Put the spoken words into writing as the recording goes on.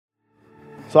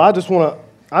So I just want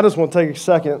to take a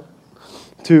second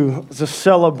to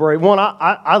celebrate. One,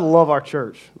 I love our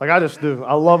church. Like, I just do.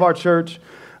 I love our church.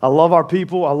 I love our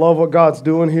people. I love what God's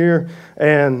doing here.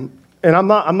 And I'm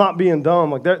not being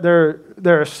dumb. Like, there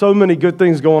are so many good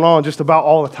things going on just about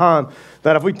all the time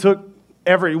that if we took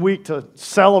every week to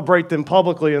celebrate them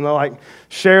publicly and like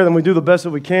share them, we do the best that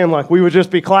we can, like we would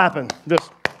just be clapping just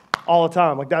all the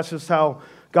time. Like, that's just how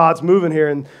God's moving here.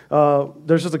 And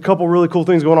there's just a couple really cool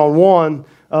things going on. One,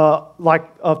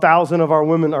 like 1,000 of our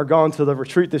women are gone to the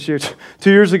retreat this year. 2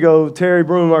 years ago, Terry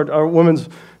Broom, our women's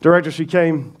director, she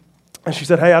came and she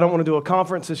said, hey, I don't want to do a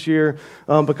conference this year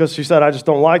because she said, I just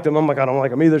don't like them. I'm like, I don't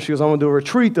like them either. She goes, I want to do a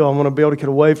retreat, though. I want to be able to get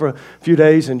away for a few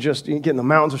days and just get in the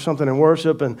mountains or something and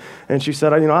worship. And she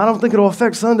said, I don't think it'll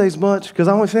affect Sundays much because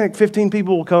I only think 15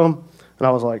 people will come. And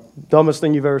I was like, dumbest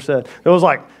thing you've ever said. It was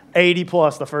like 80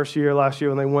 plus the first year, last year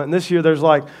when they went. And this year there's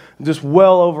like just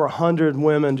well over 100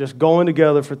 women just going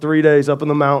together for 3 days up in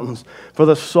the mountains for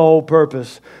the sole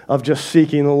purpose of just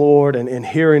seeking the Lord and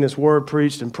hearing His word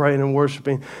preached and praying and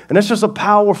worshiping. And it's just a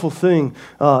powerful thing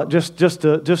just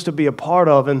to be a part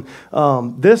of. And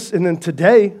then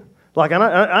today, like, and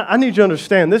I need you to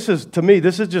understand, this is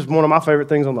just one of my favorite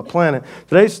things on the planet.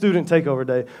 Today's student takeover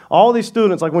day. All these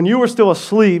students, like when you were still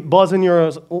asleep, buzzing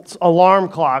your alarm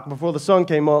clock before the sun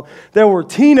came up, there were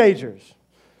teenagers.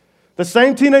 The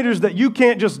same teenagers that you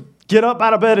can't just get up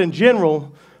out of bed in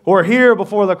general or here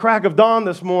before the crack of dawn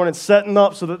this morning setting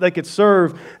up so that they could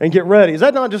serve and get ready. Is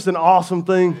that not just an awesome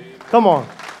thing? Come on.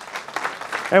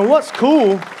 And what's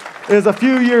cool is a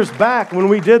few years back when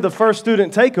we did the first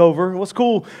student takeover,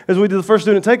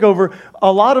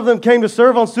 a lot of them came to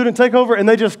serve on student takeover and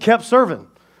they just kept serving.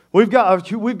 We've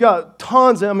got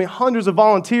tons, hundreds of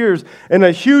volunteers, and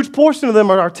a huge portion of them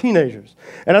are our teenagers.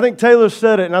 And I think Taylor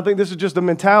said it, and I think this is just the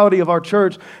mentality of our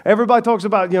church. Everybody talks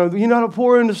about, you know how to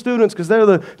pour into students because they're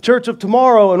the church of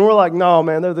tomorrow, and we're like, no,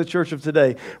 man, they're the church of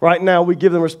today. Right now, we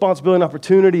give them responsibility and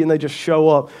opportunity, and they just show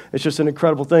up. It's just an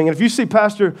incredible thing. And if you see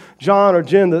Pastor John or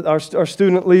Jen, our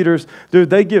student leaders, dude,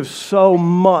 they give so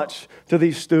much to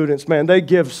these students, man. They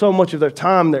give so much of their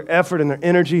time, their effort, and their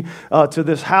energy to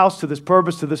this house, to this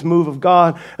purpose, to this move of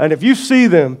God. And if you see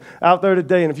them out there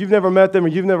today, and if you've never met them or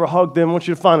you've never hugged them, I want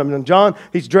you to find them. And John,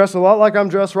 he's dressed a lot like I'm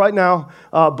dressed right now,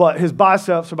 but his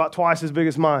biceps are about twice as big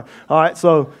as mine. All right,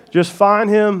 so just find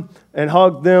him and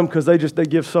hug them because they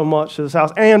give so much to this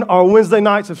house. And our Wednesday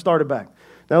nights have started back.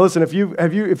 Now listen, if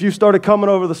you started coming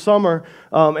over the summer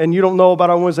and you don't know about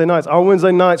our Wednesday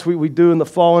nights we do in the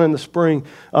fall and in the spring.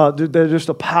 They're just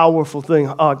a powerful thing.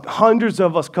 Hundreds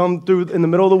of us come through in the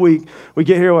middle of the week. We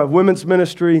get here, we have women's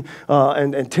ministry,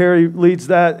 and Terry leads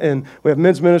that, and we have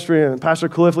men's ministry, and Pastor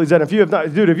Cliff leads that. And if you have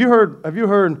not, dude, have you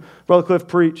heard Brother Cliff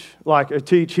preach or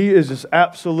teach? He is just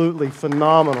absolutely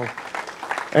phenomenal.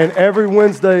 And every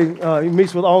Wednesday, he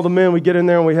meets with all the men. We get in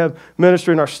there and we have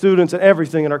ministry and our students and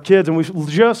everything and our kids. And we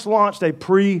just launched a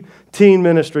pre-teen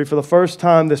ministry for the first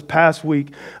time this past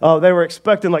week. They were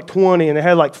expecting like 20, and they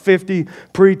had like 50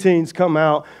 pre-teens come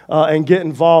out and get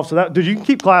involved. So dude, you can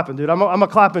keep clapping, dude. I'm a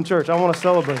clapping church. I want to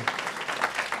celebrate.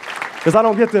 Because I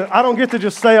don't get to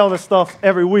just say all this stuff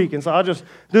every week. And so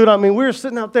we were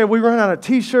sitting out there, we ran out of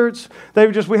t-shirts.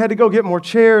 We had to go get more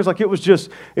chairs. Like, it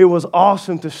was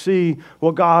awesome to see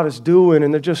what God is doing.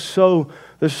 And there's so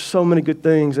many good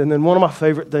things. And then one of my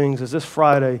favorite things is this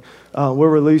Friday, we're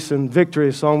releasing Victory,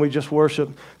 a song we just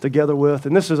worshiped together with.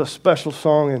 And this is a special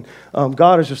song. And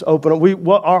God has just opened up.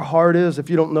 What our heart is, if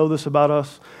you don't know this about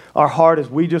us, our heart is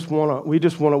we just want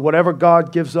to, whatever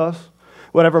God gives us,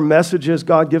 whatever messages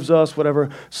God gives us, whatever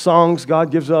songs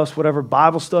God gives us, whatever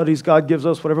Bible studies God gives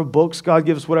us, whatever books God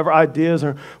gives us, whatever ideas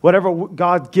or whatever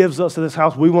God gives us to this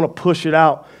house, we want to push it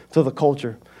out to the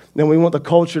culture. And we want the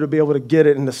culture to be able to get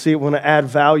it and to see it, we want to add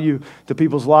value to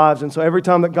people's lives. And so every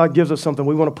time that God gives us something,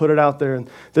 we want to put it out there. And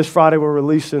this Friday, we're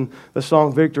releasing the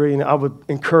song Victory. And I would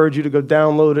encourage you to go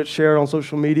download it, share it on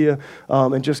social media,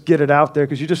 and just get it out there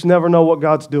because you just never know what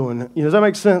God's doing. Does that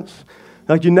make sense?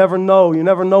 Like, you never know. You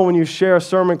never know when you share a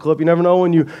sermon clip. You never know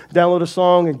when you download a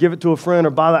song and give it to a friend, or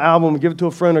buy the album and give it to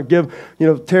a friend, or give,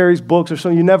 Terry's books or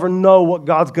something. You never know what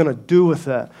God's going to do with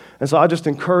that. And so I just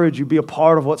encourage you, be a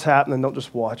part of what's happening. Don't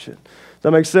just watch it. Does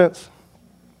that make sense?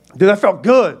 Dude, that felt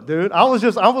good, dude. I was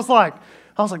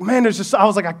like, man,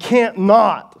 I can't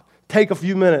not take a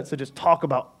few minutes to just talk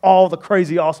about all the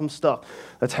crazy, awesome stuff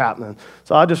that's happening.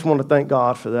 So I just want to thank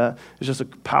God for that. It's just a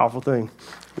powerful thing.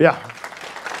 Yeah.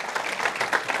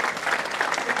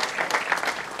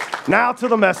 Now to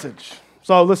the message.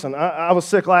 So listen, I was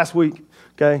sick last week,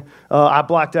 okay? I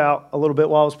blacked out a little bit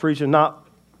while I was preaching, not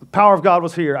The power of God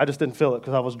was here. I just didn't feel it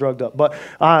because I was drugged up. But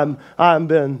I'm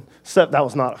been set. That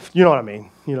was not, you know what I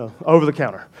mean, over the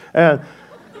counter. And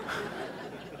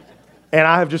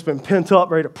I have just been pent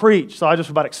up, ready to preach. So I just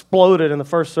about exploded in the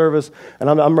first service, and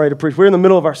I'm ready to preach. We're in the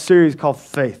middle of our series called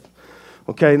Faith.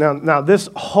 Okay, now this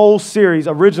whole series,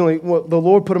 originally, what the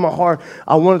Lord put in my heart,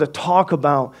 I wanted to talk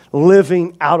about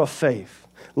living out of faith,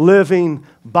 living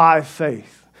by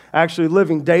faith. Actually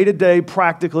living day to day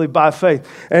practically by faith.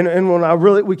 And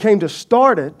when we came to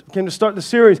start the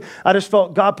series, I just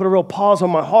felt God put a real pause on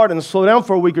my heart and to slow down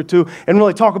for a week or two and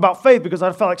really talk about faith, because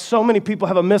I felt like so many people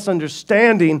have a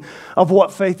misunderstanding of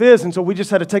what faith is. And so we just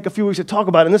had to take a few weeks to talk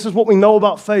about it. And this is what we know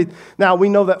about faith. Now, we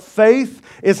know that faith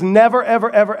is never,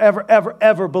 ever, ever, ever, ever,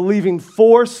 ever believing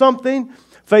for something.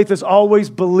 Faith is always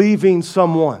believing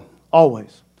someone.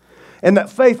 Always. And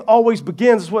that faith always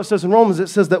begins, is what it says in Romans. It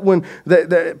says that when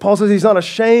Paul says he's not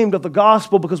ashamed of the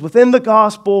gospel, because within the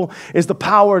gospel is the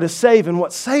power to save. And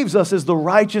what saves us is the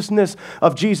righteousness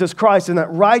of Jesus Christ. And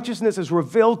that righteousness is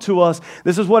revealed to us.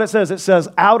 This is what it says. It says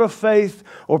out of faith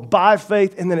or by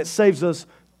faith, and then it saves us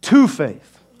to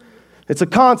faith. It's a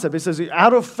concept. It says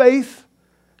out of faith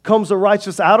comes the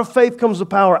righteousness. Out of faith comes the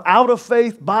power. Out of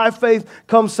faith, by faith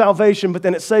comes salvation. But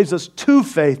then it saves us to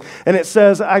faith. And it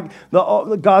says,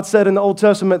 God said in the Old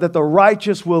Testament that the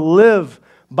righteous will live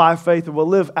by faith, or will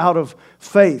live out of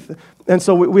faith. And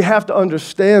so we have to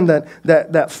understand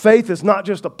that faith is not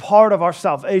just a part of our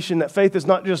salvation, that faith is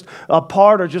not just a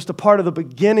part or just a part of the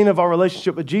beginning of our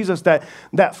relationship with Jesus, that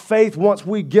faith, once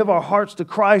we give our hearts to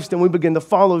Christ and we begin to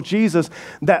follow Jesus,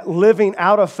 that living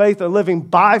out of faith or living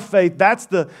by faith, that's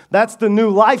the new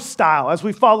lifestyle. As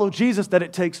we follow Jesus, that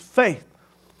it takes faith.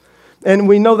 And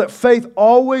we know that faith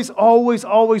always, always,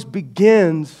 always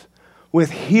begins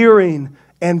with hearing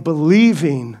and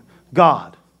believing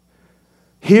God.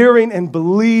 Hearing and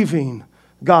believing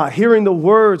God. Hearing the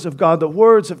words of God, the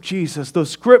words of Jesus,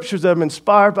 those scriptures that have been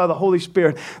inspired by the Holy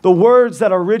Spirit, the words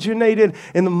that originated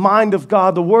in the mind of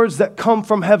God, the words that come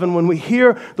from heaven. When we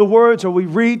hear the words or we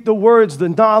read the words, the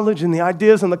knowledge and the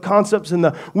ideas and the concepts and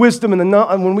the wisdom and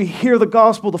when we hear the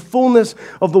gospel, the fullness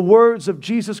of the words of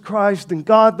Jesus Christ and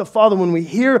God the Father, when we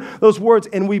hear those words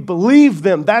and we believe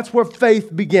them, that's where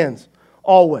faith begins,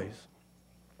 always.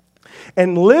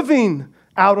 And living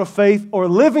out of faith or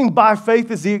living by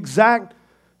faith is the exact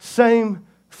same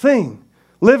thing.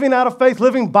 Living out of faith,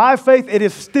 living by faith, it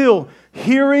is still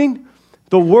hearing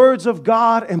the words of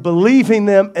God and believing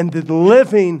them and then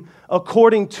living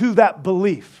according to that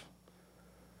belief.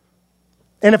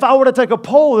 And if I were to take a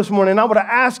poll this morning, I would have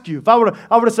asked you, I would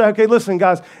have said, okay, listen,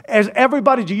 guys, as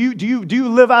everybody, do you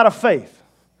live out of faith?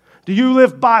 Do you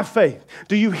live by faith?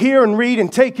 Do you hear and read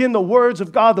and take in the words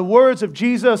of God, the words of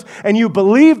Jesus, and you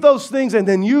believe those things and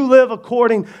then you live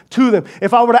according to them?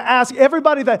 If I were to ask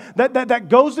everybody that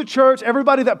goes to church,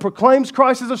 everybody that proclaims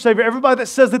Christ as their Savior, everybody that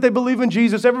says that they believe in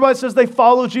Jesus, everybody that says they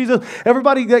follow Jesus,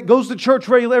 everybody that goes to church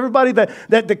regularly, everybody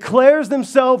that declares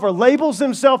themselves or labels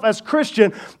themselves as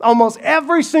Christian, almost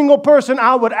every single person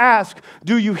I would ask,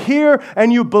 do you hear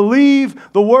and you believe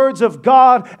the words of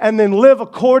God and then live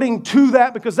according to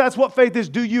that? Because that's what faith is.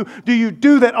 Do you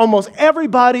do that? Almost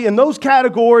everybody in those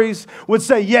categories would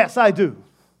say, yes, I do.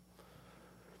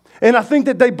 And I think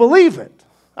that they believe it.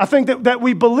 I think that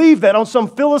we believe that on some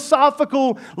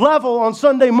philosophical level on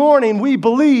Sunday morning, we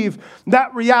believe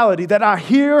that reality, that I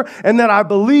hear and that I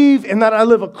believe and that I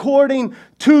live according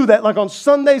to that. Like on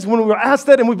Sundays when we're asked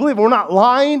that and we believe, we're not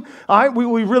lying, all right?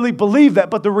 We really believe that.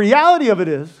 But the reality of it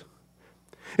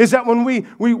is that when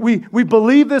we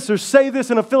believe this or say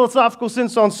this in a philosophical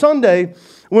sense on Sunday,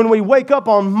 when we wake up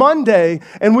on Monday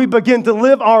and we begin to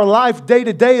live our life day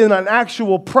to day in an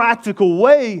actual practical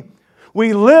way,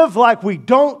 we live like we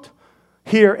don't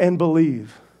hear and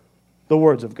believe the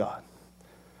words of God.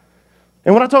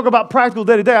 And when I talk about practical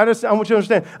day to day, I want you to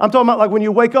understand, I'm talking about like when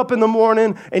you wake up in the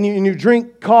morning and you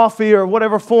drink coffee or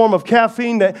whatever form of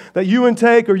caffeine that you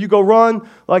intake, or you go run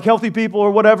like healthy people or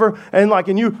whatever, and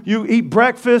you eat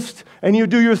breakfast and you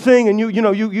do your thing, and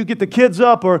you get the kids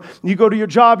up, or you go to your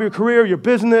job, your career, your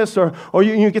business, or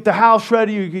you get the house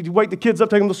ready, you wake the kids up,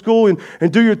 take them to school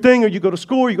and do your thing, or you go to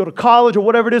school, or you go to college, or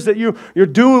whatever it is that you're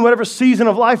doing, whatever season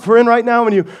of life we're in right now,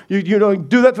 and you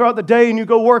do that throughout the day, and you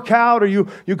go work out, or you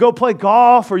go play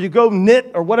golf, or you go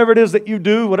knit, or whatever it is that you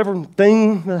do, whatever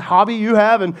thing, hobby you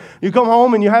have, and you come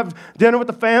home and you have dinner with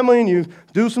the family, and you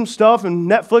do some stuff and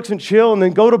Netflix and chill, and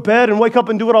then go to bed and wake up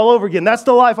and do it all over again. That's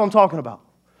the life I'm talking about.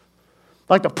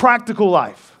 Like the practical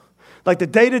life, like the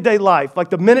day-to-day life, like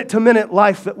the minute-to-minute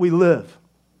life that we live.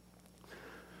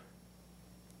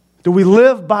 Do we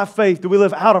live by faith? Do we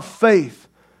live out of faith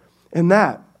in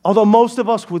that? Although most of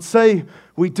us would say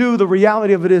we do, the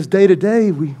reality of it is day to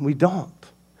day, we don't.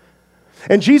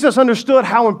 And Jesus understood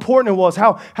how important it was,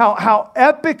 how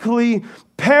epically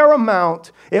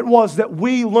paramount it was that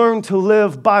we learn to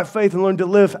live by faith and learn to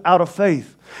live out of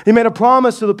faith. He made a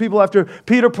promise to the people after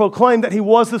Peter proclaimed that he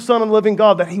was the Son of the living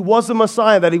God, that he was the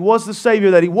Messiah, that he was the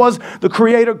Savior, that he was the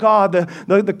Creator God,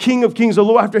 the King of Kings, the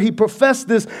Lord. After he professed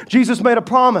this, Jesus made a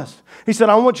promise. He said,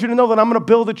 I want you to know that I'm going to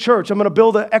build a church. I'm going to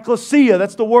build an ecclesia.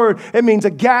 That's the word. It means a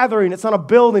gathering. It's not a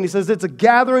building. He says it's a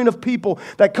gathering of people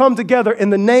that come together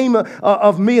in the name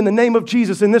of me, in the name of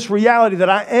Jesus, in this reality that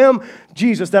I am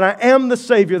Jesus, that I am the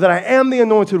Savior, that I am the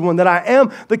Anointed One, that I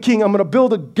am the King. I'm going to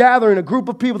build a gathering, a group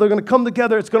of people that are going to come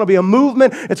together. It's going to be a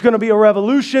movement. It's going to be a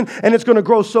revolution, and it's going to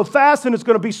grow so fast, and it's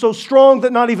going to be so strong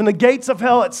that not even the gates of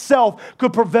hell itself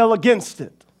could prevail against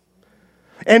it.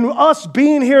 And us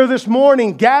being here this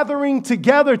morning, gathering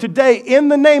together today in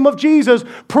the name of Jesus,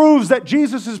 proves that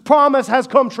Jesus' promise has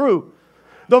come true.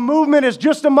 The movement is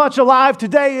just as much alive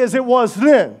today as it was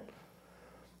then.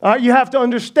 You have to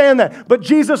understand that. But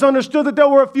Jesus understood that there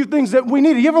were a few things that we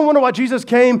needed. You ever wonder why Jesus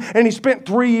came and he spent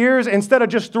 3 years instead of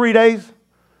just 3 days?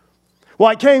 Well,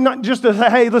 I came not just to say,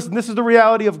 hey, listen, this is the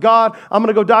reality of God. I'm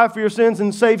going to go die for your sins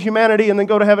and save humanity and then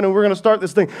go to heaven and we're going to start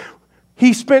this thing.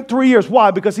 He spent 3 years.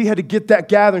 Why? Because he had to get that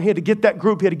gathering. He had to get that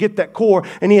group. He had to get that core.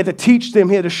 And he had to teach them.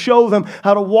 He had to show them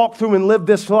how to walk through and live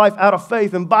this life out of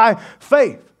faith and by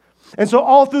faith. And so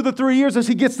all through the 3 years as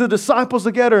he gets the disciples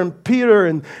together and Peter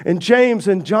and James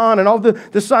and John and all the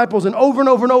disciples and over and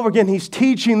over again, he's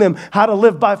teaching them how to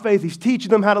live by faith. He's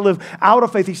teaching them how to live out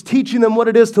of faith. He's teaching them what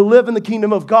it is to live in the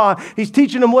kingdom of God. He's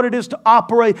teaching them what it is to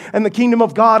operate in the kingdom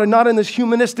of God and not in this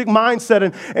humanistic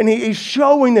mindset. And he's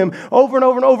showing them over and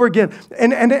over again.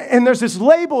 And there's this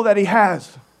label that he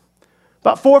has.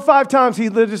 About 4 or 5 times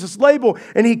there's this label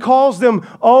and he calls them,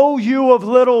 "Oh, you of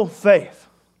little faith."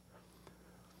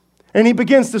 And he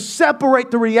begins to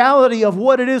separate the reality of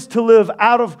what it is to live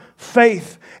out of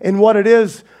faith and what it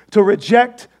is to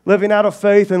reject living out of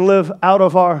faith and live out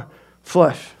of our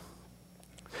flesh.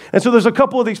 And so there's a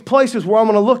couple of these places where I'm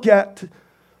going to look at.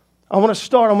 I want to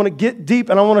start. I want to get deep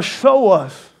and I want to show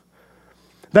us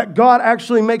that God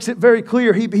actually makes it very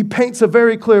clear. He paints a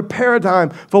very clear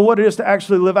paradigm for what it is to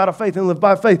actually live out of faith and live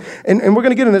by faith. And we're going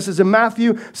to get in this. It's in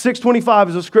Matthew 6:25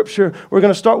 is a scripture we're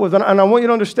going to start with. And I want you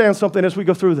to understand something as we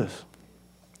go through this.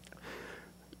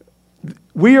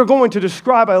 We are going to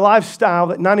describe a lifestyle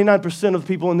that 99% of the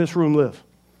people in this room live.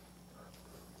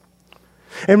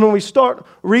 And when we start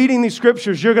reading these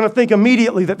scriptures, you're going to think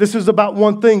immediately that this is about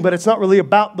one thing, but it's not really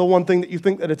about the one thing that you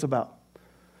think that it's about.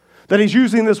 That he's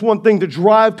using this one thing to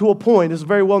drive to a point. It's a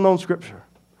very well-known scripture.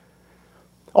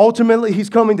 Ultimately, he's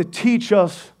coming to teach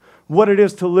us what it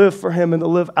is to live for him and to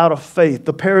live out of faith,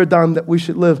 the paradigm that we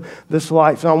should live this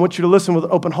life. And I want you to listen with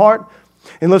an open heart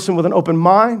and listen with an open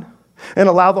mind and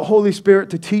allow the Holy Spirit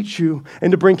to teach you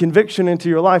and to bring conviction into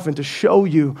your life and to show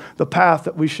you the path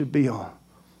that we should be on.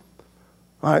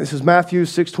 All right, this is Matthew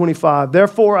 6:25.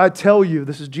 Therefore, I tell you,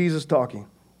 this is Jesus talking.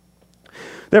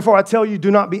 Therefore, I tell you,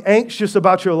 do not be anxious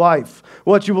about your life,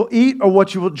 what you will eat or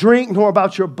what you will drink, nor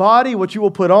about your body, what you will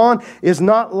put on. Is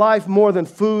not life more than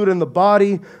food and the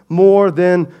body more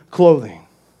than clothing?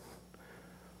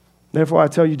 Therefore, I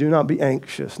tell you, do not be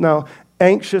anxious. Now,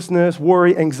 anxiousness,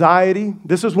 worry, anxiety,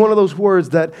 this is one of those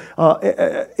words that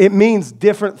it means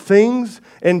different things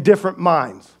in different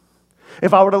minds.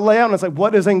 If I were to lay out and say,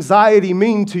 what does anxiety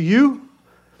mean to you?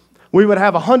 We would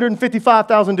have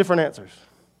 155,000 different answers.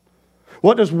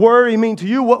 What does worry mean to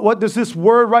you? What does this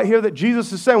word right here that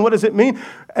Jesus is saying, what does it mean?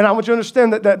 And I want you to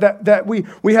understand that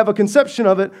we have a conception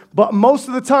of it, but most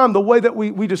of the time, the way that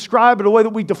we describe it, the way that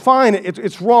we define it,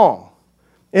 it's wrong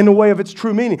in the way of its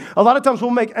true meaning. A lot of times we'll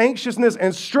make anxiousness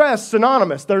and stress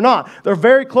synonymous. They're not. They're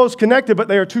very close connected, but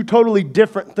they are two totally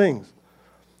different things.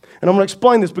 And I'm going to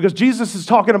explain this because Jesus is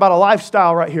talking about a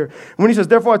lifestyle right here. And when he says,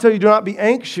 therefore I tell you, do not be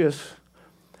anxious,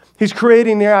 he's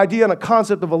creating the idea and a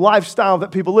concept of a lifestyle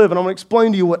that people live. And I'm going to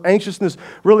explain to you what anxiousness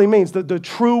really means. The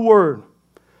true word.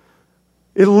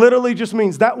 It literally just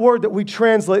means that word that we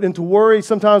translate into worry.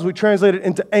 Sometimes we translate it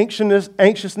into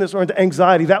anxiousness or into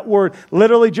anxiety. That word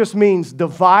literally just means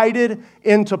divided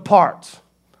into parts.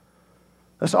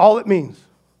 That's all it means.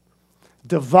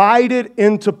 Divided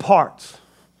into parts.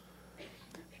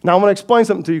 Now, I'm going to explain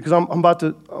something to you because I'm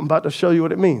about to show you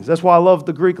what it means. That's why I love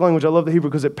the Greek language. I love the Hebrew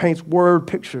because it paints word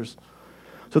pictures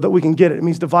so that we can get it. It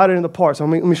means divided into parts. Let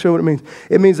me show you what it means.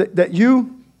 It means that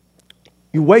you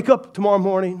wake up tomorrow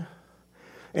morning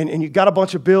and you got a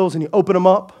bunch of bills and you open them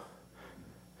up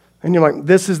and you're like,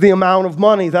 this is the amount of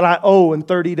money that I owe in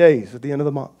 30 days at the end of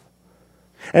the month.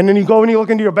 And then you go and you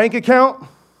look into your bank account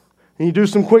and and you do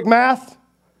some quick math,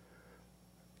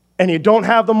 and you don't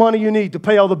have the money you need to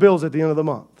pay all the bills at the end of the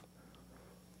month.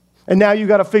 And now you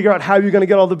got to figure out how you're going to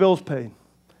get all the bills paid.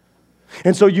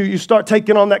 And so you start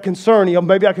taking on that concern.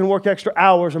 Maybe I can work extra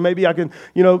hours, or maybe I can,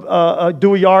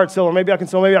 do a yard sale, or maybe I can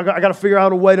sell. Maybe I got to figure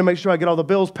out a way to make sure I get all the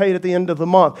bills paid at the end of the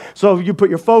month. So you put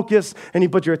your focus, and you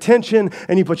put your attention,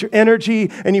 and you put your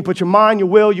energy, and you put your mind, your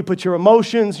will, you put your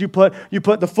emotions, you put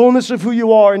the fullness of who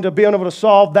you are into being able to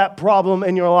solve that problem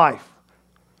in your life.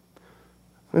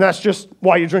 And that's just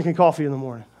why you're drinking coffee in the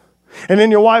morning. And then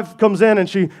your wife comes in, and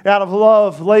she, out of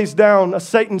love, lays down a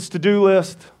Satan's to-do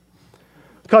list.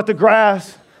 Cut the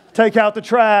grass, take out the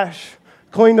trash,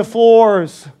 clean the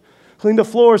floors,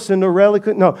 Cinderella.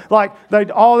 No, like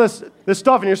all this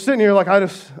stuff, and you're sitting here like, I'll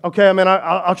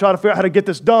try to figure out how to get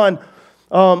this done.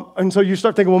 And so you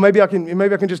start thinking, well, maybe I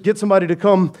can just get somebody to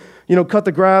come, cut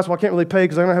the grass. Well, I can't really pay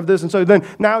because I don't have this. And so then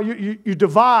now you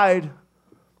divide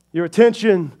your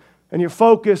attention and your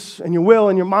focus and your will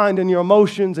and your mind and your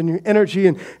emotions and your energy.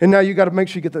 And now you got to make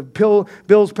sure you get the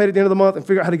bills paid at the end of the month and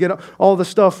figure out how to get all the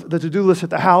stuff, the to-do list at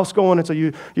the house going. And so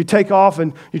you take off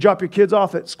and you drop your kids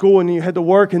off at school and you head to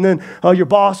work. And then your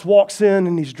boss walks in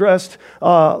and he's dressed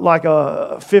like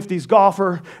a 50s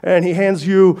golfer. And he hands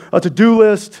you a to-do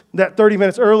list that 30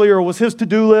 minutes earlier was his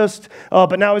to-do list.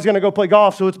 But now he's going to go play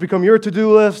golf, so it's become your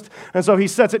to-do list. And so he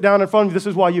sets it down in front of you. This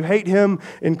is why you hate him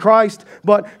in Christ.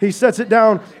 But he sets it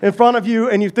down in front of you,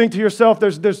 and you think to yourself,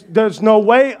 there's no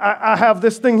way I have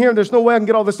this thing here. There's no way I can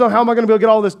get all this done. How am I going to be able to get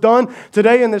all this done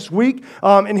today and this week?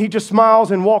 And he just smiles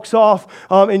and walks off,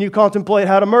 and you contemplate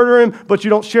how to murder him, but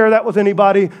you don't share that with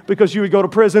anybody because you would go to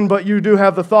prison, but you do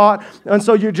have the thought. And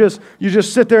so you just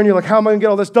sit there and you're like, how am I going to get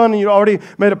all this done? And you already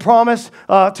made a promise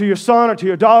to your son or to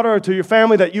your daughter or to your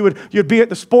family that you'd be at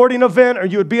the sporting event, or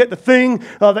you would be at the thing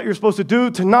that you're supposed to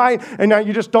do tonight, and now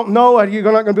you just don't know how you're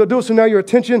not going to be able to do it. So now your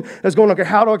attention is going, okay,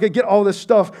 how do I get all this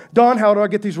stuff done? How do I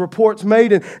get these reports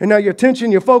made? And now your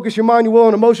attention, your focus, your mind, your will,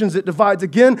 and emotions, it divides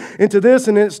again into this,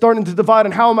 and then it's starting to divide.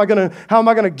 And how am I going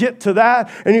to get to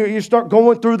that? And you start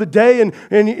going through the day,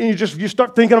 and you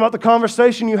start thinking about the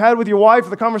conversation you had with your wife, or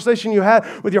the conversation you had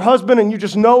with your husband, and you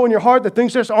just know in your heart that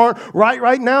things just aren't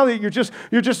right now. That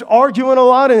you're just arguing a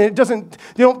lot, and you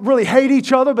don't really hate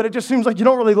each other, but it just seems like you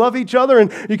don't really love each other,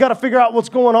 and you got to figure out what's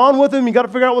going on with him. You got to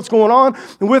figure out what's going on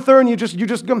with her, and you just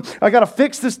I got to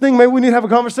fix this thing. Maybe we need to have a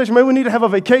conversation. Maybe we need to have a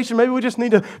vacation. Maybe we just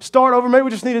need to start over. Maybe we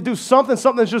just need to do something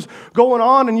that's just going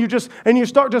on, and you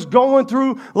start just going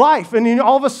through life, and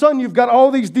all of a sudden you've got all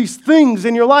these things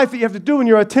in your life that you have to do, in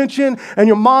your attention and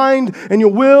your mind and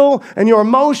your will and your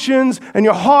emotions and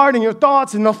your heart and your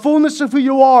thoughts and the fullness of who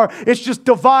you are. It's just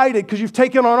divided because you've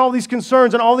taken on all these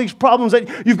concerns and all these problems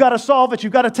that you've got to solve, that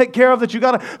you've got to take care of, that you've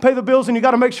got to pay the bills, and you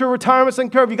got to make sure retirement's taken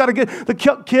care of. You got to get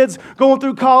the kids going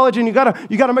through college, and you got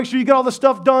to make sure you get all the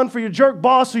stuff done for your jerk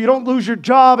boss so you don't lose your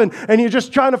job, and you're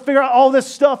just trying to figure out all this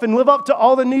stuff and live up to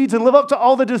all the needs and live up to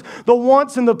all the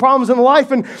wants and the problems in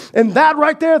life. And that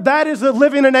right there, that is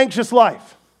living an anxious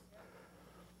life.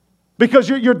 Because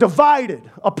you're divided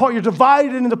apart. You're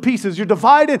divided into pieces. You're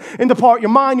divided into part.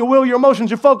 Your mind, your will, your emotions,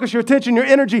 your focus, your attention, your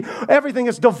energy. Everything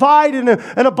is divided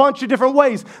in a bunch of different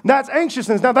ways. That's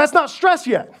anxiousness. Now, that's not stress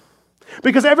yet.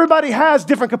 Because everybody has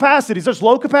different capacities. There's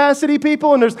low capacity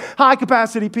people and there's high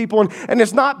capacity people. And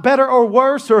it's not better or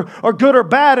worse or good or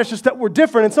bad. It's just that we're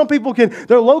different. And some people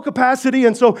they're low capacity,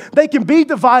 and so they can be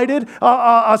divided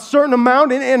a certain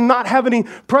amount and not have any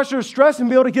pressure or stress and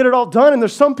be able to get it all done. And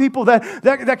there's some people that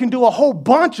can do a whole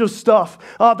bunch of stuff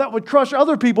that would crush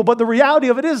other people. But the reality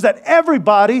of it is that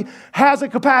everybody has a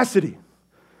capacity.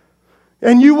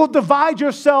 And you will divide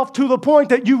yourself to the point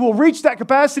that you will reach that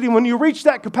capacity. When you reach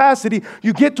that capacity,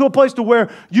 you get to a place to where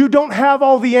you don't have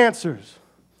all the answers.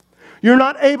 You're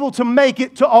not able to make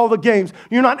it to all the games.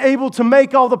 You're not able to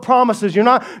make all the promises. You're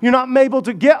not able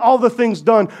to get all the things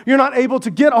done. You're not able to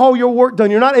get all your work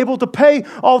done. You're not able to pay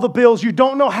all the bills. You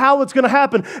don't know how it's going to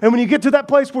happen. And when you get to that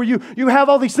place where you have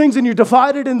all these things and you're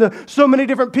divided into so many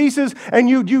different pieces, and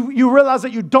you realize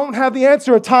that you don't have the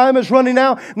answer and time is running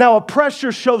out, now a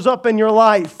pressure shows up in your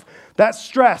life. That's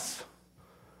stress.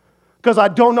 Because I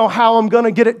don't know how I'm going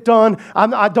to get it done.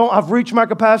 I've reached my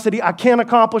capacity. I can't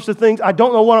accomplish the things. I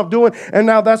don't know what I'm doing. And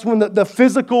now that's when the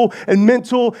physical and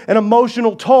mental and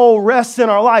emotional toll rests in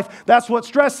our life. That's what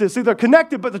stress is. See, they're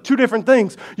connected, but they're two different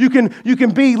things. You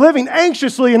can be living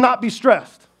anxiously and not be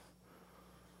stressed.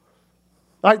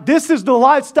 All right, this is the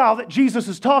lifestyle that Jesus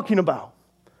is talking about.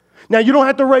 Now, you don't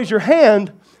have to raise your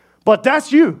hand, but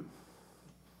that's you.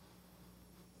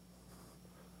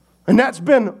 And that's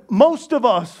been most of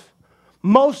us.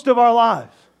 Most of our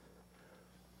lives.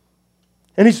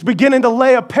 And he's beginning to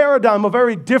lay a paradigm, a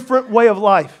very different way of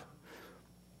life.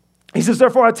 He says,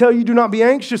 therefore, I tell you, do not be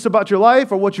anxious about your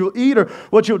life or what you'll eat or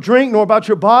what you'll drink, nor about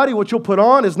your body, what you'll put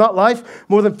on. Is not life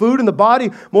more than food and the body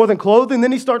more than clothing?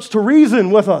 Then he starts to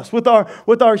reason with us, with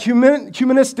our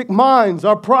humanistic minds,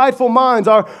 our prideful minds,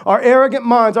 our arrogant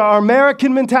minds, our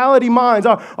American mentality minds,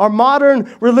 our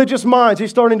modern religious minds. He's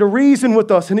starting to reason with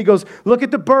us. And he goes, look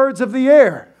at the birds of the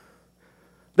air.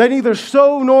 They neither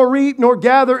sow nor reap nor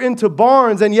gather into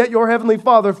barns, and yet your heavenly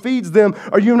Father feeds them.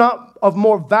 Are you not of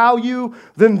more value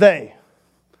than they?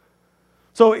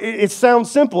 So it sounds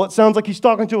simple. It sounds like he's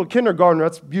talking to a kindergartner.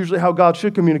 That's usually how God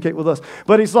should communicate with us.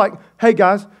 But he's like, hey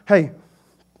guys, hey,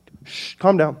 shh,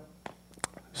 calm down.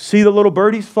 See the little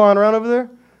birdies flying around over there?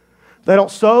 They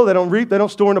don't sow, they don't reap, they don't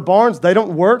store in the barns, they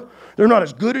don't work. They're not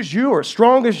as good as you or as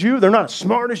strong as you. They're not as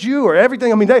smart as you or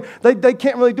everything. I mean, they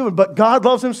can't really do it. But God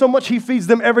loves them so much, he feeds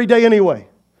them every day anyway.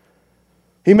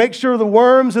 He makes sure the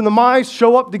worms and the mice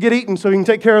show up to get eaten so he can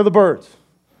take care of the birds.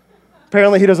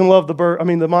 Apparently, he doesn't love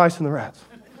the mice and the rats.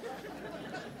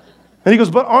 And he goes,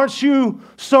 but aren't you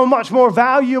so much more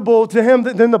valuable to him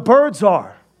than the birds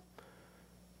are?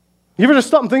 You ever just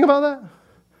stop and think about that?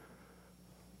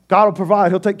 God will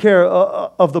provide. He'll take care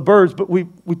of the birds, but we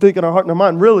think in our heart and our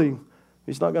mind, really,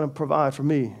 he's not going to provide for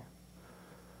me.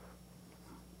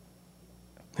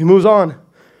 He moves on.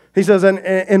 He says,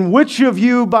 and which of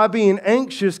you, by being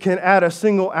anxious, can add a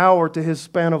single hour to his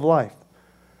span of life?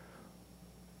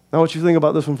 Now, I want you to think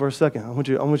about this one for a second. I want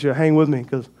you to hang with me,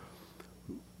 because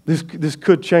this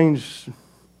could change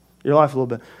your life a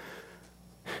little bit.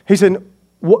 He said,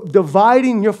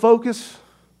 dividing your focus,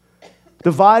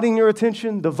 dividing your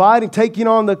attention, taking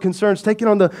on the concerns, taking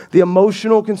on the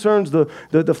emotional concerns,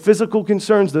 the physical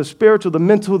concerns, the spiritual, the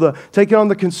mental, taking on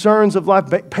the concerns of life,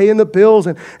 paying the bills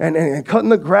and cutting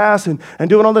the grass and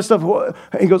doing all this stuff.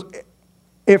 He goes,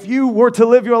 if you were to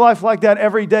live your life like that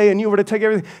every day and you were to take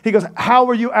everything, he goes, how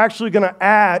are you actually going to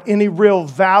add any real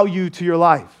value to your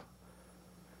life?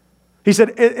 He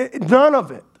said, none of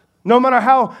it. No matter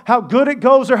how good it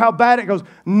goes or how bad it goes,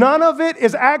 none of it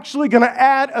is actually going to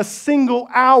add a single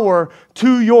hour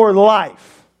to your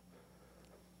life.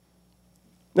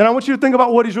 And I want you to think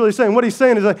about what he's really saying. What he's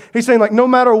saying is he's saying, like, no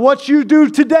matter what you do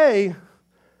today,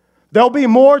 there'll be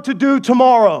more to do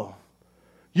tomorrow.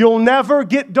 You'll never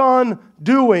get done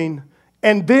doing,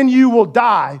 and then you will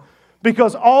die,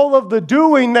 because all of the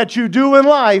doing that you do in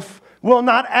life will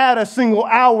not add a single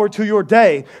hour to your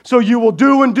day. So you will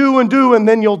do and do and do, and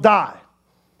then you'll die.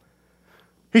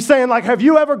 He's saying, like, have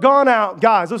you ever gone out,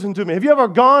 guys, listen to me, have you ever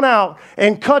gone out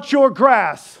and cut your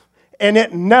grass and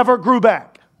it never grew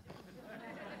back?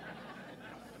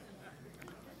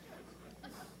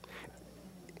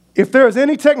 If there is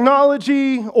any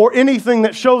technology or anything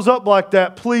that shows up like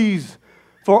that, please,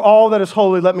 for all that is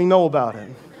holy, let me know about it.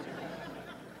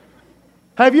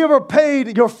 Have you ever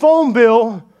paid your phone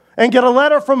bill and get a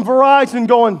letter from Verizon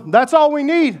going, that's all we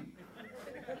need?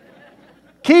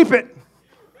 Keep it.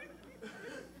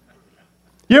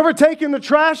 You ever taken the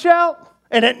trash out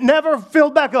and it never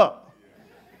filled back up?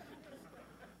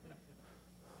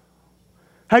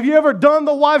 Have you ever done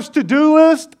the wife's to-do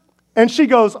list and she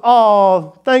goes,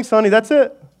 oh, thanks, honey, that's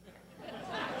it?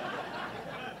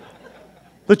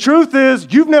 The truth is,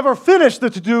 you've never finished the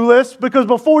to-do list, because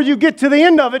before you get to the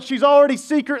end of it, she's already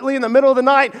secretly in the middle of the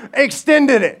night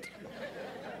extended it.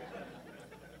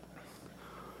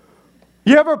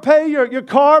 You ever pay your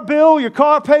car bill, your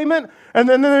car payment, and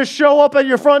then they show up at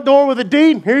your front door with a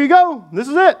deed? Here you go. This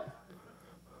is it.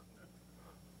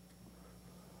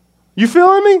 You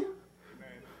feeling me?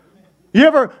 You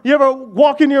ever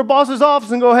walk into your boss's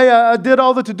office and go, hey, I did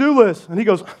all the to-do list. And he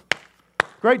goes,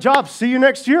 great job. See you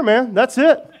next year, man. That's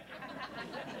it.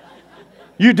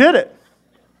 You did it.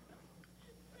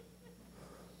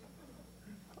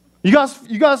 You guys,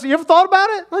 you ever thought about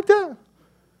it like that?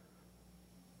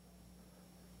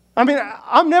 I mean,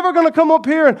 I'm never going to come up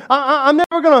here and I'm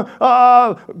never going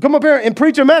to come up here and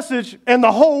preach a message and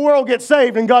the whole world gets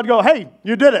saved and God go, hey,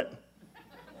 you did it.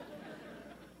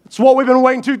 It's what we've been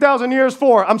waiting 2,000 years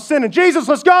for. I'm sending Jesus,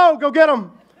 let's go get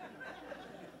them.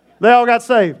 They all got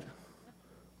saved.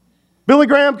 Billy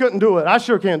Graham couldn't do it. I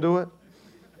sure can't do it.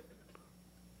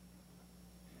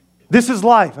 This is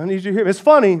life. I need you to hear me. It's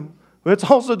funny, but it's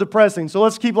also depressing, so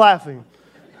let's keep laughing.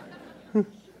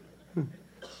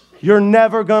 You're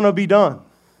never going to be done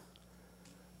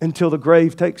until the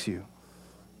grave takes you.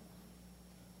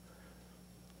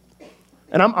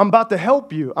 And I'm about to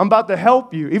help you. I'm about to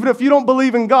help you. Even if you don't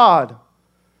believe in God,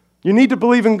 you need to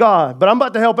believe in God. But I'm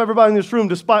about to help everybody in this room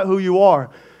despite who you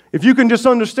are. If you can just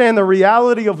understand the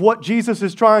reality of what Jesus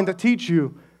is trying to teach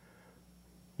you,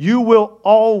 you will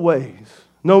always,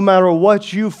 no matter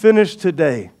what you finish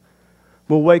today,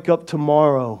 will wake up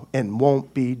tomorrow and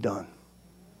won't be done.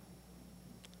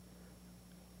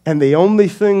 And the only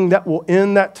thing that will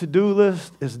end that to-do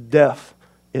list is death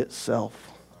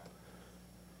itself.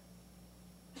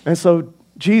 And so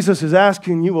Jesus is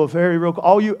asking you a very real,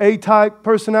 all you A-type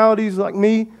personalities like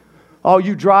me, all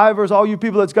you drivers, all you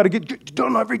people that's got to get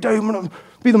done every day. I'm going to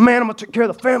be the man. I'm going to take care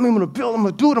of the family. I'm going to build. I'm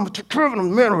going to do it. I'm going to take care of it.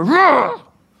 I'm the man.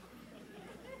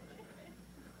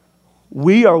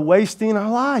 We are wasting our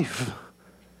life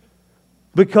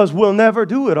because we'll never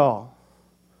do it all.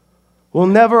 We'll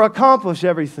never accomplish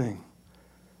everything.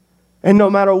 And no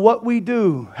matter what we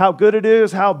do, how good it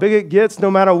is, how big it gets, no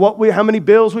matter how many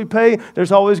bills we pay,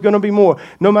 there's always going to be more.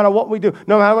 No matter what we do,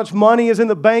 no matter how much money is in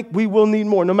the bank, we will need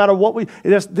more. No matter what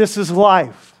this is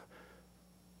life.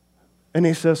 And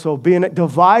he says, so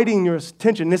dividing your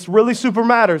attention, this really super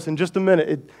matters in just a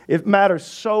minute. It matters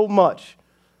so much.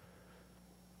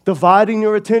 Dividing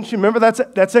your attention, remember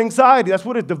that's anxiety. That's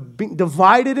what being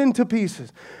divided into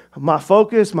pieces. My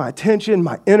focus, my attention,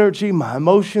 my energy, my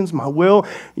emotions, my will.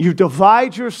 You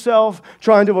divide yourself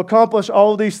trying to accomplish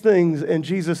all these things. And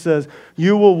Jesus says,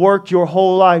 you will work your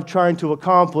whole life trying to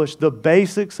accomplish the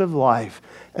basics of life.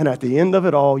 And at the end of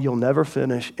it all, you'll never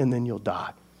finish and then you'll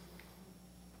die.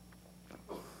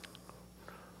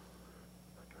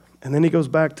 And then he goes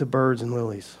back to birds and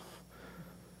lilies.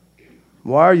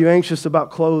 Why are you anxious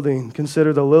about clothing?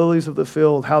 Consider the lilies of the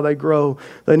field, how they grow.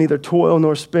 They neither toil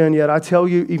nor spin. Yet I tell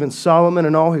you, even Solomon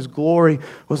in all his glory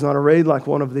was not arrayed like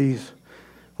one of these.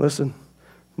 Listen,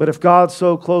 but if God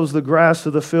so clothes the grass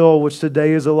of the field, which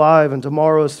today is alive and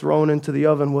tomorrow is thrown into the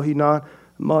oven, will he not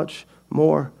much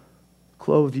more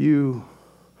clothe you,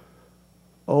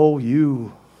 O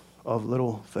you of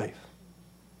little faith?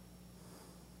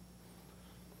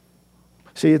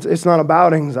 See, it's not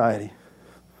about anxiety.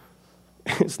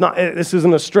 This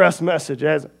isn't a stress message. It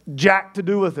has jack to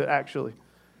do with it, actually.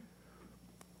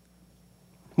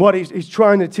 What he's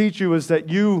trying to teach you is that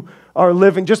you are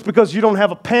living, just because you don't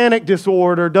have a panic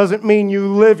disorder doesn't mean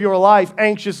you live your life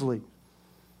anxiously.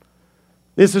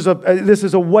 This is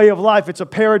a way of life. It's a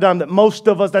paradigm that most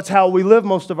of us, that's how we live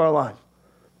most of our life.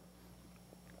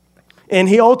 And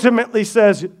he ultimately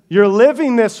says, you're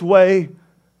living this way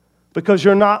because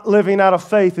you're not living out of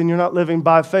faith and you're not living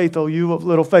by faith, oh, you of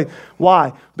little faith.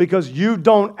 Why? Because you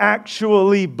don't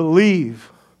actually believe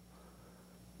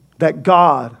that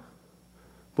God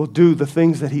will do the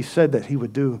things that he said that he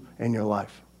would do in your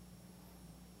life.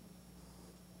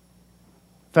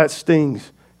 If that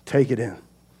stings, take it in.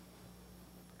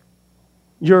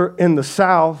 You're in the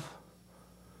South,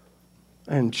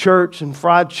 and church and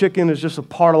fried chicken is just a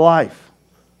part of life.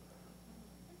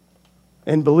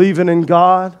 And believing in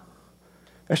God,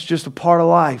 that's just a part of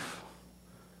life.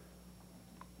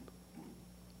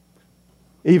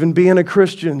 Even being a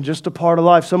Christian, just a part of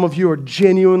life. Some of you are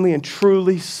genuinely and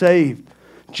truly saved,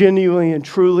 genuinely and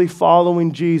truly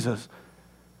following Jesus.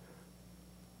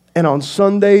 And on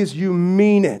Sundays, you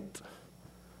mean it.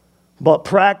 But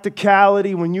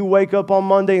practicality, when you wake up on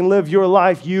Monday and live your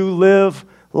life, you live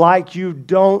like you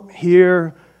don't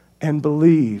hear and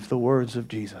believe the words of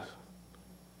Jesus.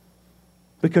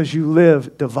 Because you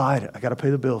live divided. I got to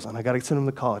pay the bills, and I got to send them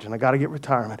to college, and I got to get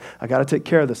retirement. I got to take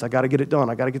care of this. I got to get it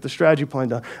done. I got to get the strategy plan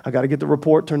done. I got to get the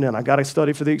report turned in. I got to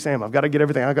study for the exam. I've got to get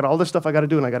everything. I got all this stuff I got to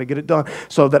do, and I got to get it done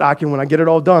so that when I get it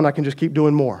all done, I can just keep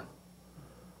doing more.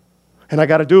 And I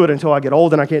got to do it until I get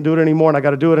old and I can't do it anymore, and I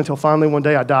got to do it until finally one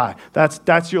day I die.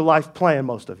 That's your life plan,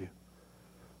 most of you.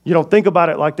 You don't think about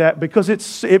it like that because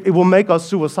it will make us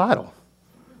suicidal.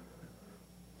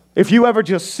 If you ever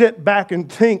just sit back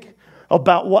and think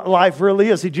about what life really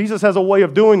is. See, Jesus has a way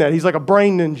of doing that. He's like a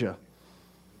brain ninja.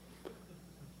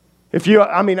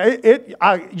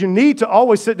 You need to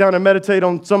always sit down and meditate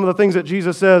on some of the things that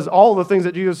Jesus says, all the things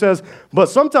that Jesus says. But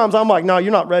sometimes I'm like, no,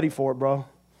 you're not ready for it, bro.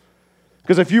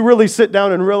 Because if you really sit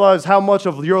down and realize how much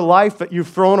of your life that you've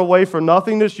thrown away for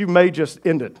nothingness, you may just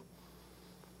end it.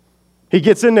 He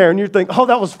gets in there and you think, oh,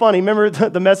 that was funny. Remember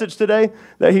the message today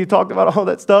that he talked about all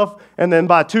that stuff? And then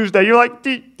by Tuesday, you're like,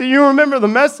 do you remember the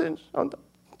message on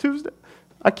Tuesday?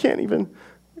 I can't even.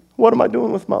 What am I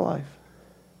doing with my life?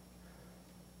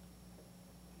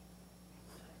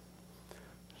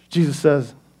 Jesus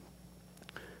says,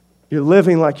 you're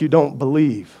living like you don't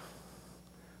believe.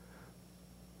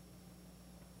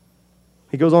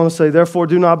 He goes on to say, therefore,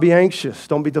 do not be anxious.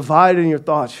 Don't be divided in your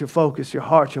thoughts, your focus, your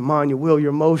heart, your mind, your will, your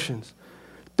emotions.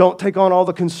 Don't take on all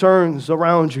the concerns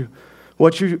around you.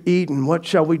 What you eat and what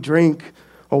shall we drink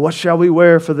or what shall we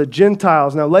wear for the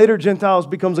Gentiles. Now, later, Gentiles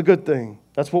becomes a good thing.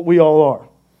 That's what we all are.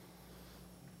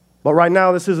 But right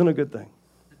now, this isn't a good thing.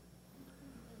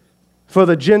 For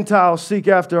the Gentiles seek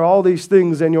after all these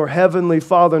things, and your heavenly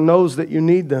Father knows that you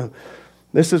need them.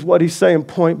 This is what he's saying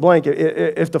point blank.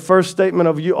 If the first statement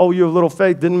of you, oh, you have little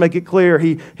faith, didn't make it clear,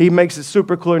 he makes it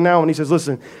super clear now when he says,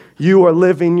 listen, you are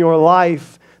living your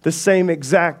life the same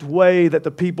exact way that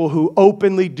the people who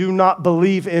openly do not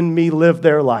believe in me live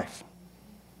their life.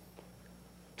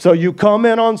 So you come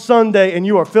in on Sunday and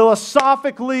you are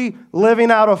philosophically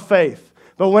living out of faith.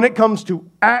 But when it comes to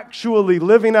actually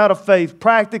living out of faith,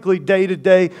 practically day to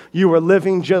day, you are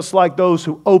living just like those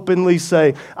who openly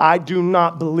say, I do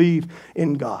not believe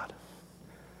in God.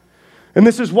 And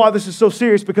this is why this is so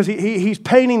serious, because he's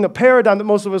painting the paradigm that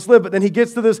most of us live, but then he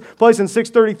gets to this place in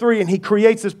 633 and he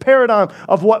creates this paradigm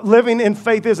of what living in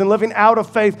faith is and living out of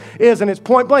faith is. And it's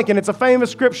point blank, and it's a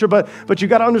famous scripture, but you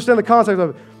got to understand the context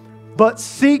of it. But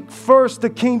seek first the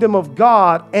kingdom of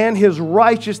God and his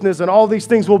righteousness, and all these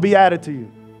things will be added to you.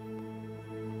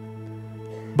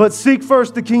 But seek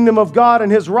first the kingdom of God and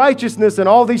his righteousness, and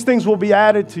all these things will be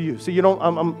added to you. See, I'm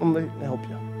going to help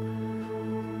you.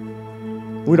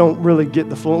 We don't really get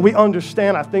the full. We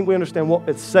understand, I think we understand what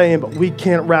it's saying, but we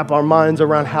can't wrap our minds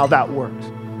around how that works.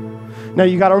 Now,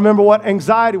 you got to remember what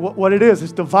anxiety, what it is.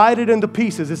 It's divided into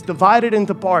pieces. It's divided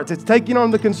into parts. It's taking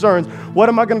on the concerns. What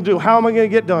am I going to do? How am I going to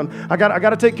get done? I got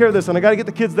to take care of this, and I got to get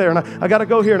the kids there, and I got to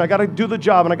go here, and I got to do the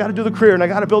job, and I got to do the career, and I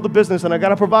got to build a business, and I got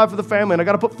to provide for the family, and I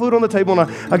got to put food on the table,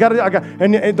 and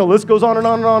and the list goes on and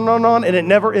on and on and on, and it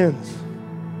never ends.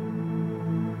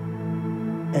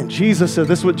 And Jesus said,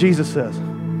 this is what Jesus says,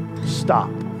 stop.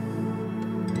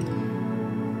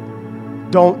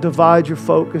 Don't divide your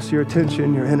focus, your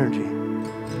attention, your energy.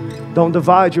 Don't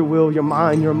divide your will, your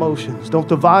mind, your emotions. Don't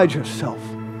divide yourself.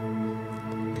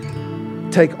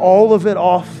 Take all of it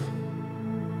off.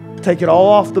 Take it all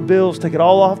off the bills. Take it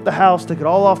all off the house. Take it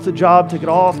all off the job. Take it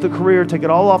all off the career. Take it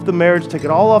all off the marriage. Take it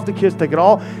all off the kids. Take it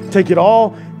all,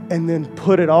 and then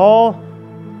put it all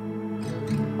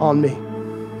on me.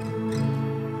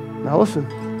 Now listen.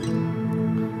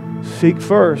 Seek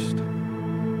first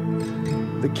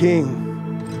the King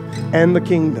and the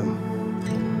kingdom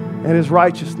and his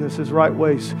righteousness, his right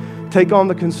ways. Take on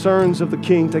the concerns of the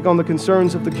King. Take on the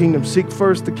concerns of the kingdom. Seek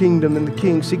first the kingdom and the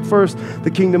King. Seek first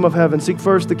the kingdom of heaven. Seek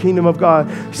first the kingdom of God.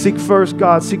 Seek first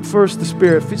God. Seek first the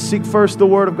Spirit. Seek first the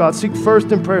Word of God. Seek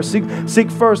first in prayer. Seek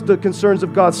first the concerns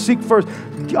of God. Seek first.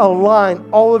 Align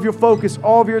all of your focus,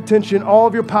 all of your attention, all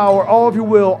of your power, all of your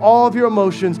will, all of your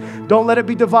emotions. Don't let it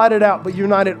be divided out, but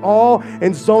unite it all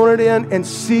and zone it in and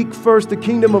seek first the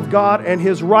kingdom of God and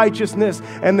his righteousness.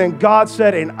 And then God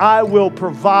said, and I will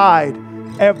provide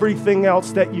everything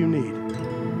else that you need.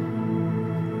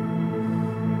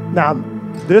 Now,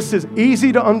 this is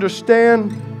easy to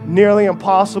understand, nearly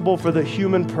impossible for the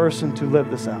human person to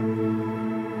live this out.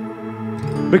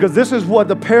 Because this is what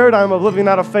the paradigm of living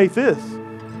out of faith is.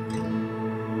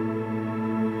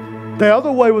 The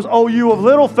other way was, oh, you of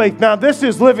little faith. Now this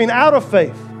is living out of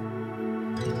faith.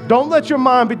 Don't let your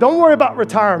mind be, don't worry about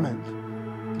retirement.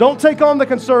 Don't take on the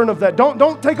concern of that.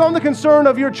 Don't take on the concern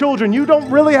of your children. You don't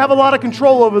really have a lot of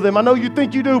control over them. I know you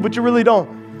think you do, but you really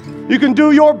don't. You can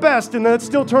do your best and then it's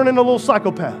still turn into little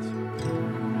psychopaths.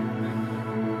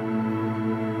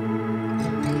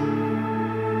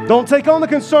 Don't take on the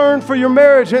concern for your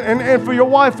marriage and for your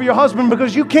wife, for your husband,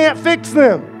 because you can't fix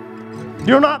them.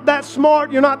 You're not that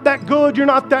smart, you're not that good, you're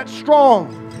not that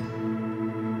strong.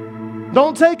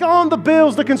 Don't take on the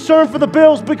bills, the concern for the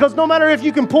bills, because no matter if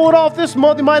you can pull it off this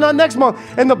month, you might not next month.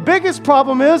 And the biggest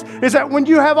problem is that when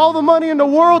you have all the money in the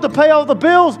world to pay all the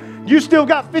bills, you still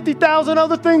got 50,000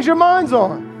 other things your mind's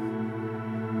on.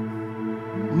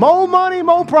 More money,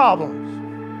 more problems.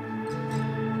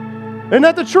 Isn't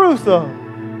that the truth, though?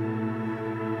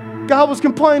 God was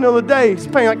complaining the other day. He's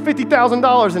paying like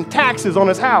 $50,000 in taxes on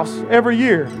his house every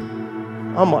year.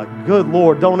 I'm like, good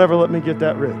Lord, don't ever let me get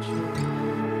that rich.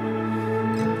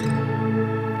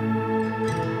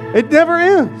 It never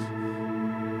ends.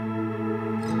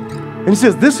 And he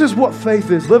says, this is what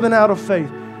faith is, living out of faith.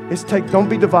 It's don't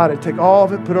be divided. Take all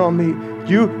of it, put it on me.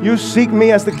 You seek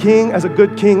me as the king, as a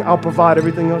good king. I'll provide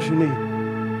everything else you need.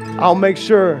 I'll make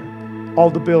sure all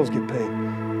the bills get paid.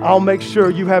 I'll make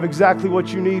sure you have exactly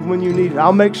what you need when you need it.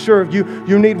 I'll make sure if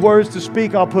you need words to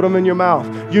speak, I'll put them in your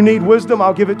mouth. You need wisdom,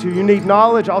 I'll give it to you. You need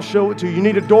knowledge, I'll show it to you. You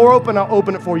need a door open, I'll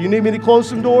open it for you. You need me to close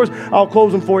some doors, I'll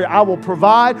close them for you. I will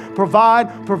provide.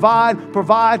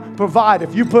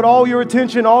 If you put all your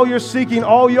attention, all your seeking,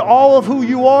 all of who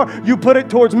you are, you put it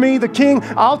towards me, the king,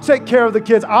 I'll take care of the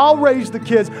kids. I'll raise the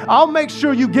kids. I'll make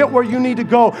sure you get where you need to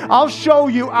go. I'll show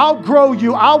you. I'll grow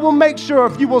you. I will make sure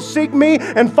if you will seek me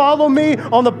and follow me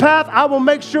on the the path. I will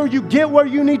make sure you get where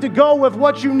you need to go with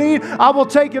what you need. I will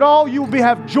take it all. You will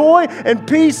have joy and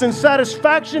peace and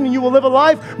satisfaction, and you will live a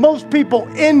life most people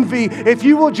envy. If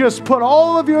you will just put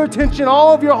all of your attention,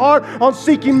 all of your heart on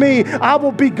seeking me, I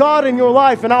will be God in your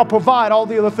life, and I'll provide all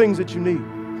the other things that you need.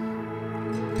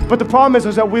 But the problem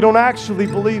is that we don't actually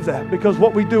believe that, because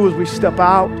what we do is we step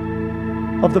out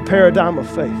of the paradigm of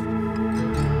faith.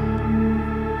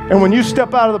 And when you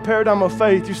step out of the paradigm of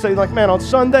faith, you say, like, man, on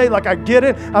Sunday, like, I get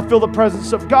it. I feel the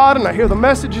presence of God and I hear the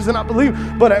messages and I believe.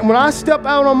 But when I step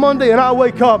out on Monday and I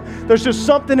wake up, there's just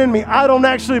something in me. I don't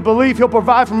actually believe He'll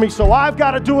provide for me, so I've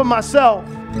got to do it myself.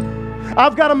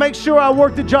 I've got to make sure I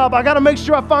work the job. I got to make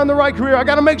sure I find the right career. I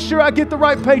got to make sure I get the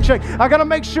right paycheck. I got to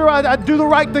make sure I do the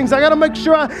right things. I got to make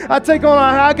sure I take on,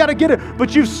 I got to get it.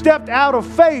 But you've stepped out of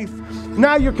faith.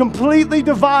 Now you're completely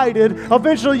divided.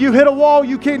 Eventually you hit a wall,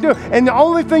 you can't do it. And the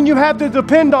only thing you have to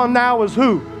depend on now is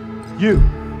who? You.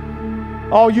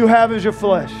 All you have is your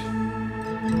flesh.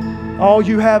 All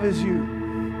you have is you.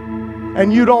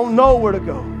 And you don't know where to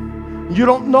go. You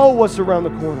don't know what's around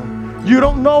the corner. You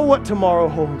don't know what tomorrow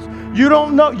holds. You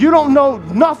don't know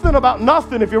nothing about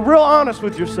nothing if you're real honest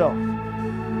with yourself.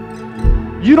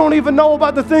 You don't even know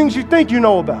about the things you think you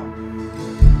know about.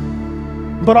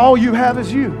 But all you have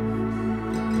is you.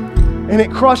 And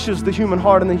it crushes the human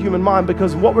heart and the human mind,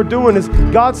 because what we're doing is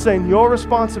God's saying your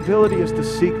responsibility is to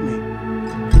seek me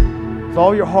with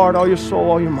all your heart, all your soul,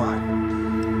 all your mind.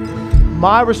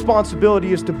 My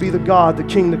responsibility is to be the God, the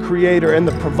King, the Creator, and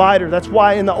the Provider. That's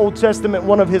why in the Old Testament,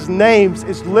 one of His names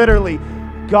is literally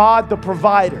God the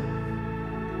Provider.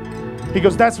 He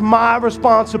goes, that's my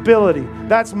responsibility.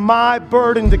 That's my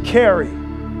burden to carry.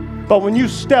 But when you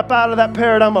step out of that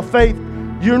paradigm of faith,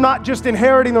 you're not just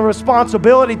inheriting the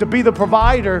responsibility to be the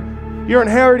provider, you're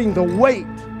inheriting the weight.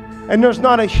 And there's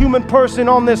not a human person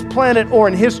on this planet or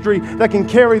in history that can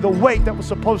carry the weight that was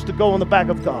supposed to go on the back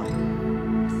of God.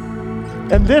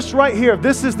 And this right here,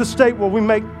 this is the state where we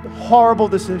make horrible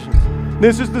decisions.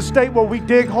 This is the state where we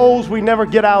dig holes we never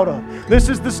get out of. This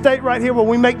is the state right here where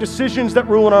we make decisions that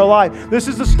ruin our life. This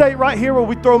is the state right here where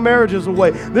we throw marriages away.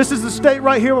 This is the state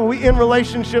right here where we end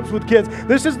relationships with kids.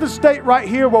 This is the state right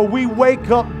here where we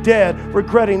wake up dead,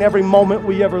 regretting every moment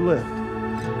we ever lived.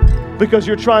 Because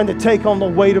you're trying to take on the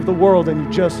weight of the world and you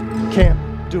just can't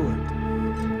do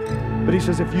it. But He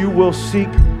says, if you will seek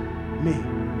me.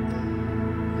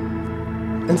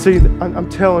 And see, I'm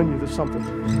telling you, there's something.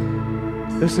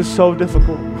 This is so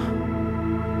difficult.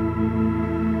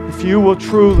 If you will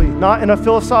truly, not in a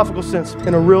philosophical sense,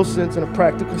 in a real sense, in a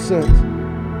practical sense,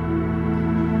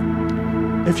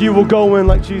 if you will go in,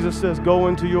 like Jesus says, go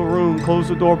into your room, close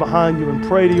the door behind you, and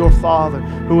pray to your Father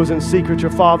who is in secret.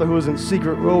 Your Father who is in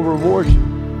secret will reward you.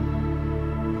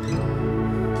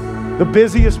 The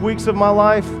busiest weeks of my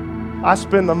life, I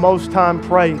spend the most time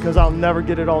praying, because I'll never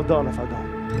get it all done if I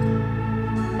don't.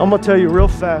 I'm going to tell you real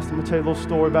fast, I'm going to tell you a little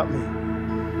story about me.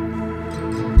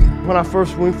 When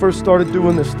we first started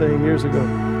doing this thing years ago,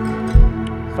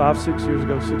 6 years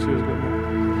ago.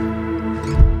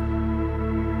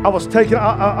 I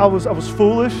was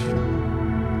foolish,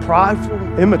 prideful,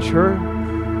 immature,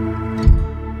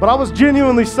 but I was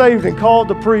genuinely saved and called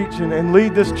to preach and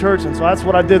lead this church, and so that's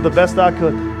what I did the best I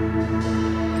could.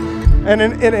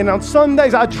 And on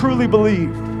Sundays, I truly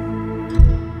believed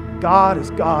God is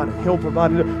God and He'll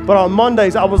provide it. But on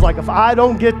Mondays, I was like, if I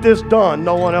don't get this done,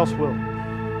 no one else will.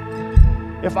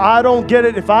 If I don't get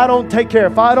it, if I don't take care,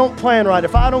 if I don't plan right,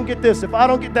 if I don't get this, if I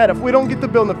don't get that, if we don't get the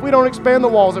building, if we don't expand the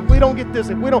walls, if we don't get this,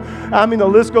 if we don't, the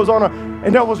list goes on.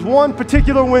 And there was one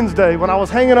particular Wednesday when I was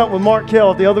hanging out with Mark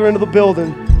Kell at the other end of the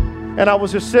building, and I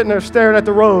was just sitting there staring at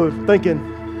the road thinking,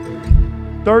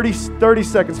 30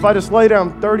 seconds. If I just lay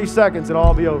down 30 seconds, it'll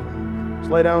all be over. Just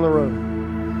lay down on the road.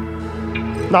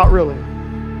 Not really.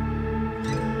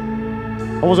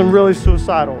 I wasn't really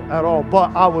suicidal at all,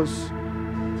 but I was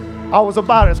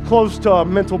about as close to a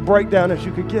mental breakdown as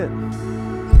you could get.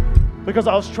 Because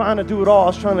I was trying to do it all. I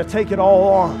was trying to take it all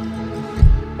on.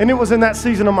 And it was in that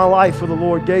season of my life where the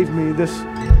Lord gave me this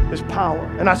power.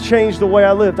 And I changed the way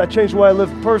I lived. I changed the way I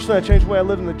lived personally. I changed the way I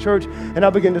lived in the church. And I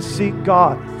began to seek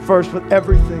God first with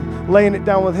everything, laying it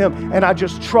down with Him. And I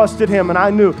just trusted Him. And I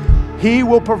knew He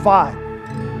will provide.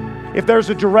 If there's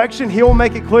a direction, He'll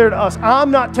make it clear to us.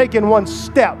 I'm not taking one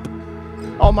step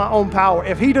on my own power.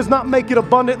 If He does not make it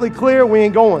abundantly clear, we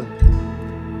ain't going.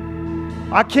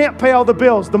 I can't pay all the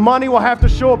bills. The money will have to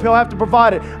show up. He'll have to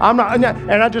provide it.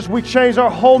 We changed our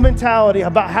whole mentality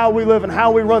about how we live and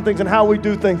how we run things and how we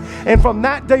do things. And from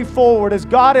that day forward, as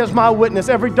God is my witness,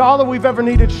 every dollar we've ever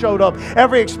needed showed up.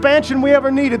 Every expansion we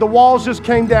ever needed, the walls just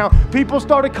came down. People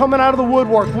started coming out of the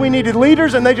woodwork. We needed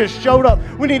leaders and they just showed up.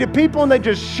 We needed people and they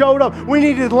just showed up. We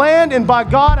needed land, and by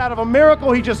God, out of a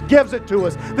miracle, He just gives it to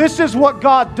us. This is what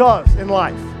God does in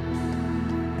life.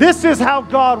 This is how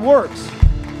God works.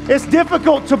 It's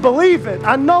difficult to believe it.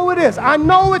 I know it is. I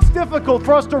know it's difficult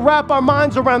for us to wrap our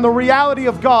minds around the reality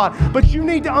of God. But you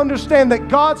need to understand that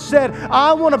God said,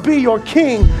 I want to be your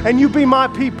king and you be my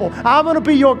people. I want to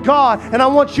be your God and I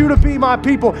want you to be my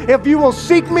people. If you will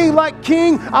seek me like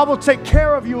king, I will take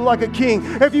care of you like a king.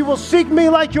 If you will seek me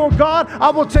like your God, I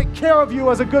will take care of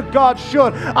you as a good God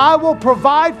should. I will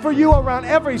provide for you around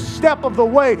every step of the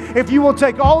way. If you will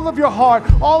take all of your heart,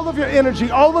 all of your energy,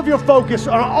 all of your focus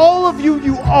on all of you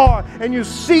are, and you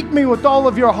seek me with all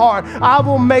of your heart, I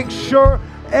will make sure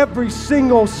every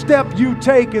single step you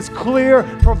take is clear,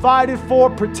 provided for,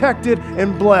 protected,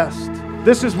 and blessed.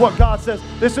 This is what God says.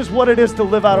 This is what it is to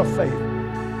live out of faith.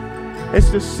 It's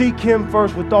to seek Him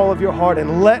first with all of your heart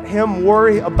and let Him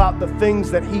worry about the things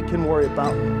that He can worry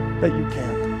about that you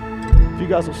can't. If you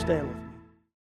guys will stand with me.